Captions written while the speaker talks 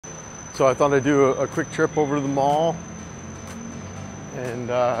So I thought I'd do a quick trip over to the mall and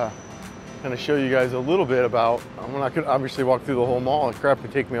kind of show you guys a little bit about, I'm not gonna obviously walk through the whole mall, it crap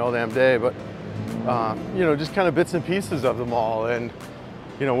would take me all damn day, but you know, just kind of bits and pieces of the mall and,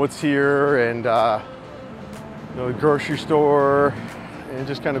 you know, what's here and, you know, the grocery store and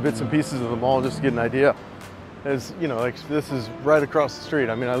just kind of bits and pieces of the mall just to get an idea. As, you know, like this is right across the street.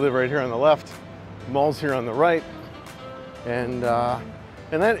 I mean, I live right here on the left, the mall's here on the right, and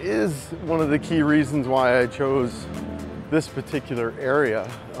that is one of the key reasons why I chose this particular area.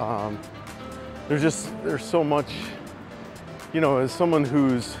 There's so much, you know, as someone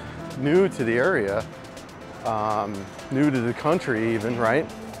who's new to the area, new to the country even, right?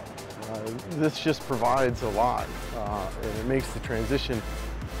 This just provides a lot, and it makes the transition,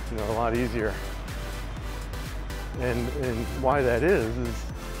 you know, a lot easier. And why that is,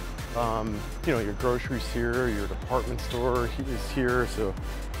 you know, your groceries here, your department store is here, so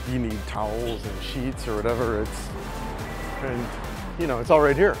you need towels and sheets or whatever, and you know, it's all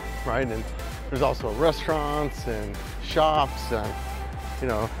right here, right? And there's also restaurants and shops, and you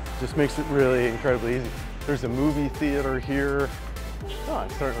know, just makes it really incredibly easy. There's a movie theater here. Oh,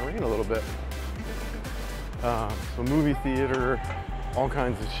 it's starting to rain a little bit. So movie theater, all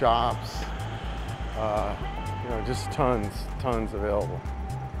kinds of shops, you know, just tons available.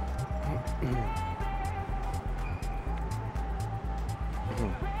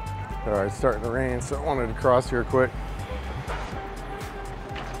 All right, it's starting to rain, so I wanted to cross here quick.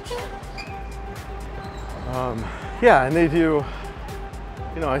 Yeah, and they do,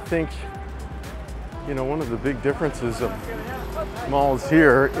 you know, I think, you know, one of the big differences of malls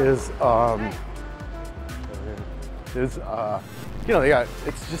here is, you know,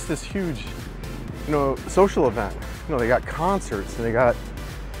 it's just this huge, you know, social event. You know, they got concerts and they got,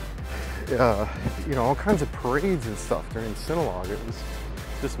 you know, all kinds of parades and stuff during Synologue. It was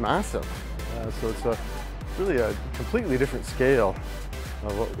just massive. So it's really a completely different scale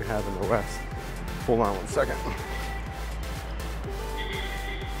of what we have in the West. Hold on one second.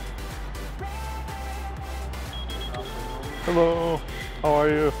 Hello, how are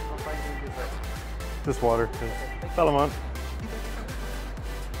you? Just water. Salaman.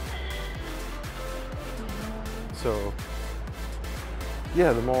 So,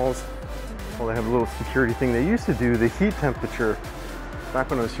 yeah, the malls, well, they have a little security thing. They used to do the heat temperature.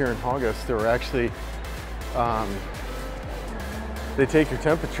 Back when I was here in August, they were actually, they take your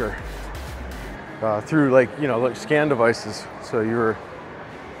temperature through, like, you know, like scan devices. So you were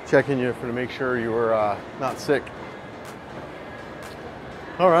checking you to make sure you were not sick.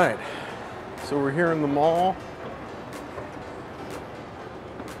 All right, so we're here in the mall.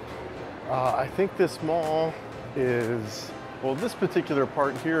 I think this mall is, well, this particular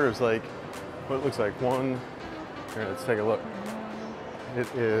part here is like, what it looks like one, here, let's take a look. It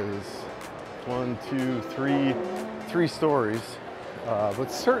is 1, 2, 3 stories,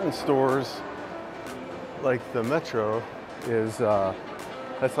 but certain stores, like the Metro, is,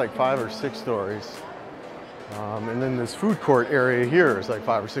 that's like 5 or 6 stories. And then this food court area here is like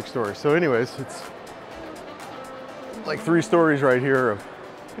 5 or 6 stories. So anyways, it's like 3 stories right here of,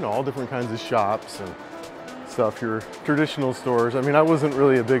 you know, all different kinds of shops and stuff, your traditional stores. I mean, I wasn't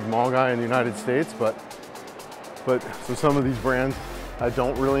really a big mall guy in the United States, but so some of these brands I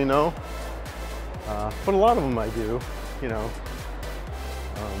don't really know, but a lot of them I do, you know.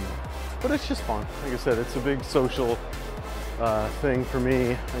 But it's just fun. Like I said, it's a big social thing for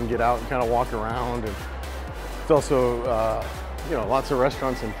me, and get out and kind of walk around. And it's also, you know, lots of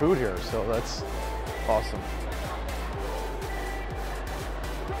restaurants and food here, so that's awesome.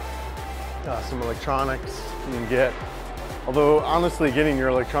 Some electronics you can get. Although, honestly, getting your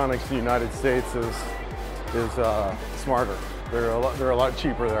electronics in the United States is smarter. They're a lot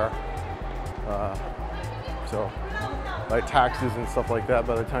cheaper there. So, like taxes and stuff like that,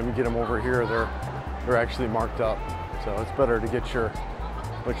 by the time you get them over here, they're actually marked up. So it's better to get your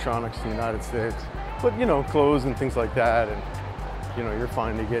electronics in the United States. But, you know, clothes and things like that, and, you know, you're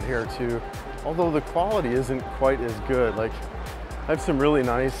fine to get here too. Although the quality isn't quite as good. Like, I have some really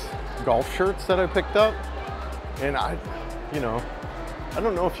nice golf shirts that I picked up, and you know, I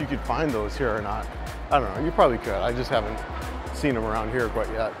don't know if you could find those here or not. I don't know, you probably could. I just haven't seen them around here quite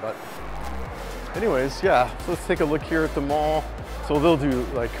yet. But anyways, yeah, so let's take a look here at the mall. So they'll do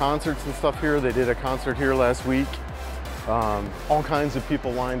like concerts and stuff here. They did a concert here last week. All kinds of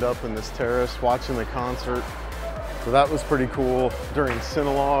people lined up in this terrace watching the concert. So that was pretty cool during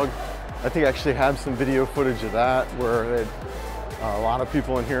Synologue. I think I actually have some video footage of that where they had a lot of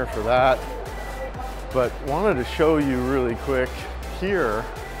people in here for that. But wanted to show you really quick here,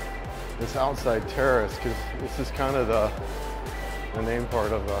 this outside terrace, because this is kind of the name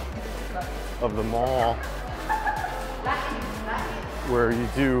part of of the mall where you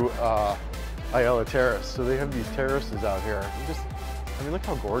do Ayala Terrace. So they have these terraces out here. I mean, look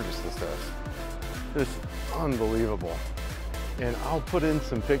how gorgeous this is. It's unbelievable. And I'll put in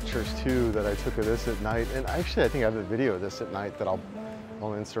some pictures too that I took of this at night. And actually, I think I have a video of this at night that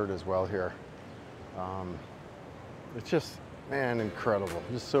I'll insert as well here. It's just, man, incredible.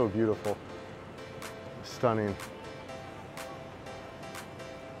 Just so beautiful. Stunning.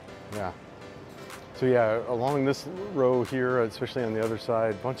 Yeah. So yeah, along this row here, especially on the other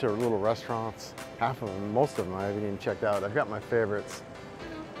side, a bunch of little restaurants. Half of them, most of them I haven't even checked out. I've got my favorites.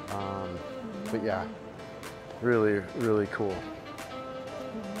 But yeah, really, really cool.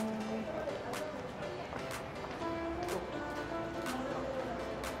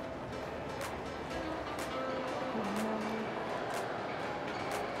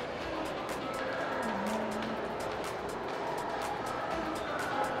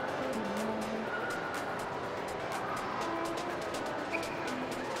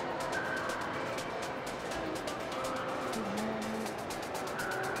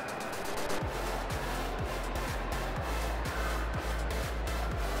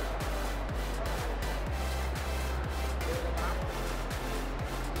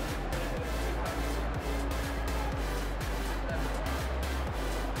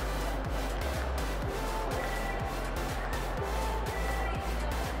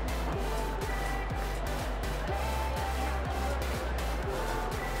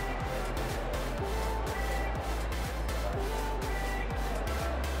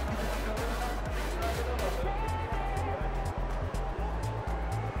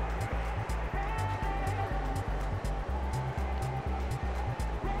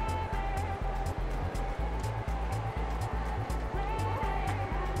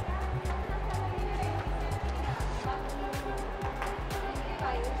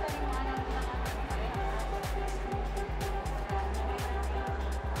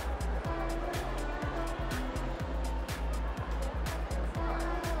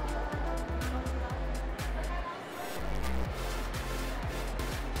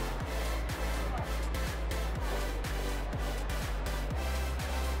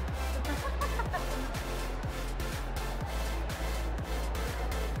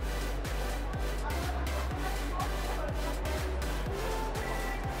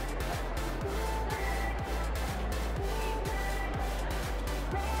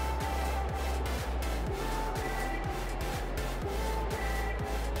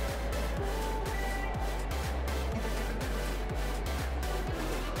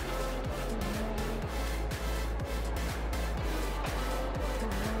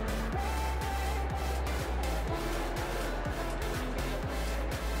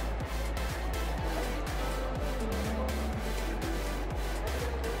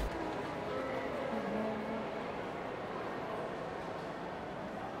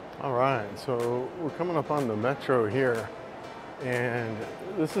 All right, so we're coming up on the metro here, and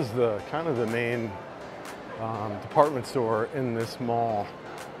this is the kind of the main department store in this mall,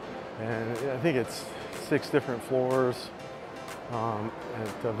 and I think it's 6 different floors.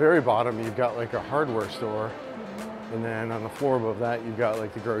 At the very bottom, you've got like a hardware store, and then on the floor above that, you've got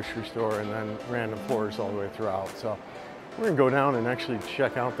like the grocery store, and then random floors all the way throughout. So we're gonna go down and actually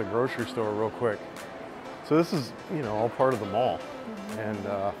check out the grocery store real quick. So this is, you know, all part of the mall, and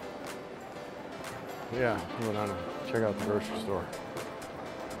yeah, I'm gonna check out the grocery store.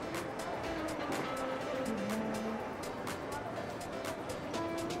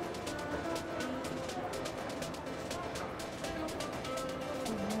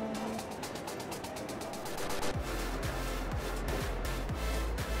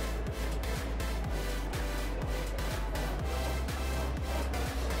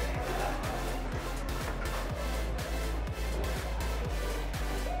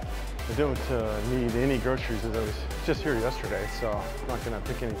 I don't need any groceries as I was just here yesterday, so I'm not gonna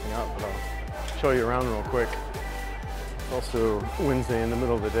pick anything up, but I'll show you around real quick. It's also Wednesday in the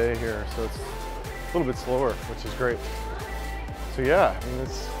middle of the day here, so it's a little bit slower, which is great. So yeah, I mean, you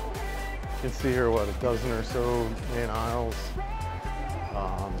can see here, what, a dozen or so main aisles.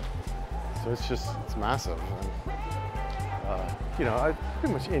 So it's massive. And, you know,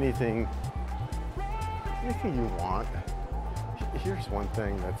 pretty much anything you want. Here's one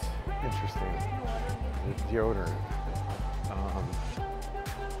thing that's interesting, with deodorant.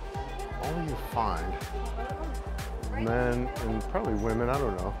 All you find, men and probably women, I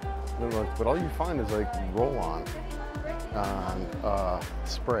don't know, but all you find is like roll-on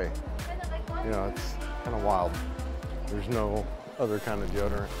spray. You know, it's kind of wild. There's no other kind of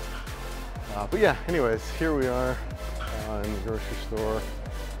deodorant. But yeah, anyways, here we are in the grocery store.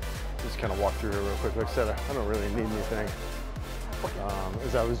 just kind of walk through it real quick. Like I said, I don't really need anything.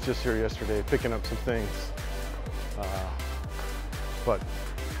 As I was just here yesterday picking up some things. But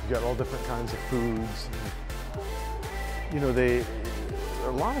you got all different kinds of foods. You know, there are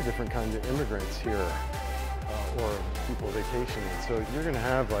a lot of different kinds of immigrants here, or people vacationing. So you're gonna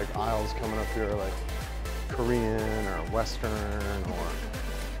have like aisles coming up here like Korean or Western, or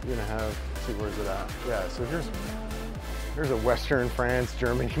you're gonna have, let's see, where's it at? Yeah, so here's a Western, France,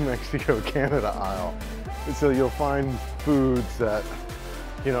 Germany, Mexico, Canada aisle. And so you'll find foods that,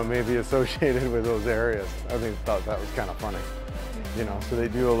 you know, may be associated with those areas. I thought that was kind of funny. You know, so they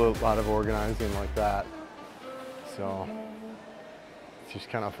do a lot of organizing like that. So it's just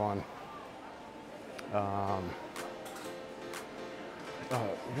kind of fun.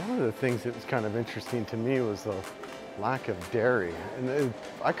 One of the things that was kind of interesting to me was the lack of dairy, and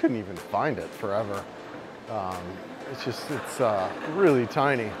I couldn't even find it forever. It's really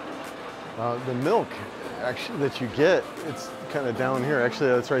tiny. The milk actually that you get, it's kind of down here. Actually,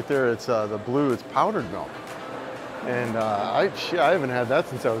 that's right there. It's the blue. It's powdered milk, and I haven't had that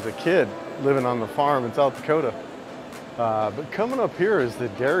since I was a kid living on the farm in South Dakota. But coming up here is the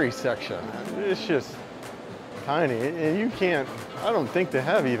dairy section. It's just tiny, and you can't. I don't think they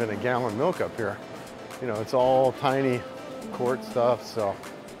have even a gallon milk up here. You know, it's all tiny quart stuff. So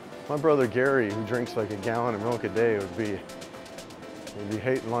my brother Gary, who drinks like a gallon of milk a day, would be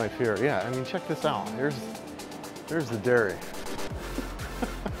hating life here. Yeah, I mean, check this out. Here's the dairy.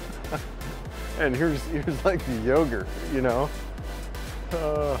 And here's like the yogurt, you know?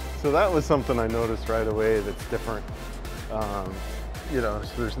 So that was something I noticed right away that's different. You know,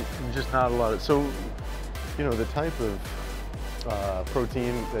 so there's just not a lot of, so, you know, the type of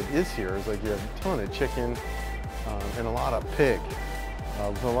protein that is here is like you have a ton of chicken and a lot of pig,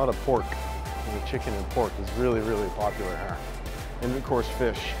 with a lot of pork. And the chicken and pork is really, really popular here. And of course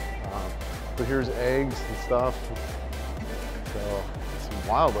fish. But here's eggs and stuff. So some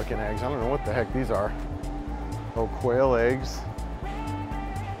wild looking eggs. I don't know what the heck these are. Oh, quail eggs.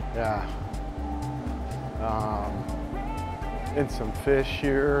 Yeah. And some fish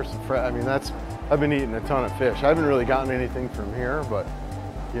here. I mean, I've been eating a ton of fish. I haven't really gotten anything from here, but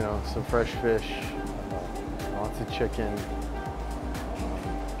you know, some fresh fish, lots of chicken.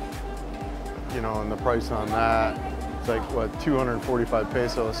 You know, and the price on that, it's like, what, 245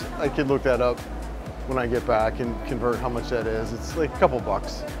 pesos. I could look that up when I get back and convert how much that is. It's like a couple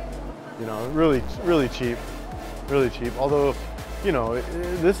bucks. You know, really, really cheap, really cheap. Although, you know,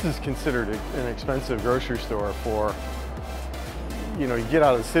 this is considered an expensive grocery store for, you know, you get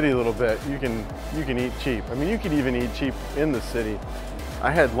out of the city a little bit, you can eat cheap. I mean, you could even eat cheap in the city.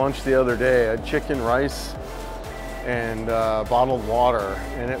 I had lunch the other day. I had chicken, rice, and bottled water,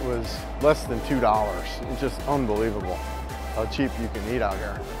 and it was less than $2. It's just unbelievable how cheap you can eat out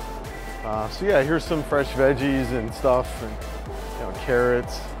here. So yeah, here's some fresh veggies and stuff, and you know,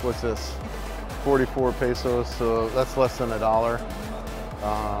 carrots. What's this? 44 pesos, so that's less than $1.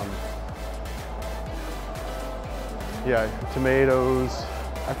 Yeah, tomatoes.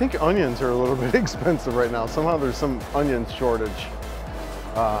 I think onions are a little bit expensive right now. Somehow there's some onion shortage.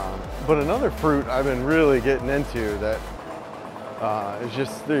 But another fruit I've been really getting into that is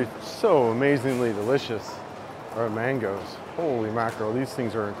just, they're so amazingly delicious, are mangoes. Holy mackerel, these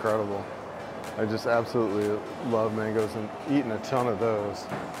things are incredible. I just absolutely love mangoes and eating a ton of those.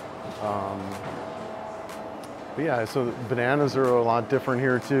 But yeah, so bananas are a lot different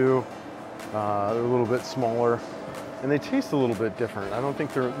here too. They're a little bit smaller and they taste a little bit different. I don't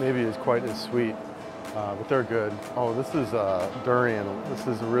think they're maybe as quite as sweet. But they're good. Oh, this is durian. This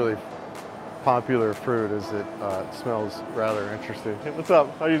is a really popular fruit as it smells rather interesting. Hey, what's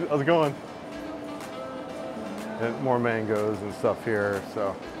up? How's it going? And more mangoes and stuff here.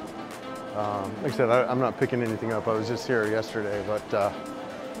 So, like I said, I'm not picking anything up. I was just here yesterday, but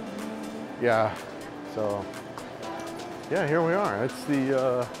yeah. So, yeah, here we are. It's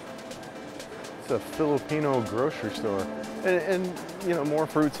a Filipino grocery store. And you know, more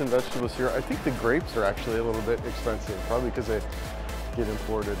fruits and vegetables here. I think the grapes are actually a little bit expensive, probably because they get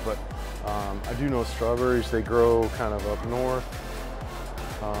imported. But I do know strawberries, they grow kind of up north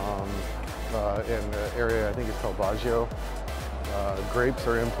in the area, I think it's called Baguio. Grapes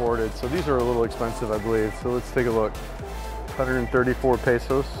are imported, so these are a little expensive, I believe. So let's take a look. 134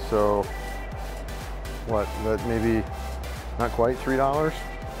 pesos, so what, that maybe not quite $3?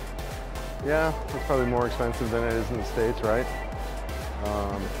 Yeah, it's probably more expensive than it is in the States, right?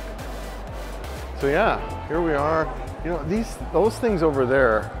 So yeah, here we are. You know, those things over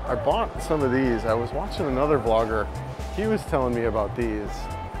there, I bought some of these. I was watching another vlogger. He was telling me about these.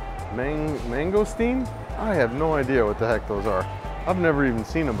 Mangosteen? I have no idea what the heck those are. I've never even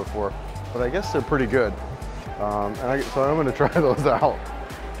seen them before, but I guess they're pretty good. So I'm gonna try those out.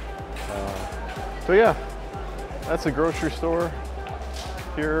 So yeah, that's a grocery store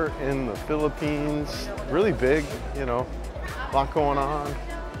here in the Philippines. Really big, you know, a lot going on.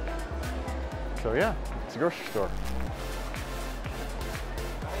 So yeah, it's a grocery store.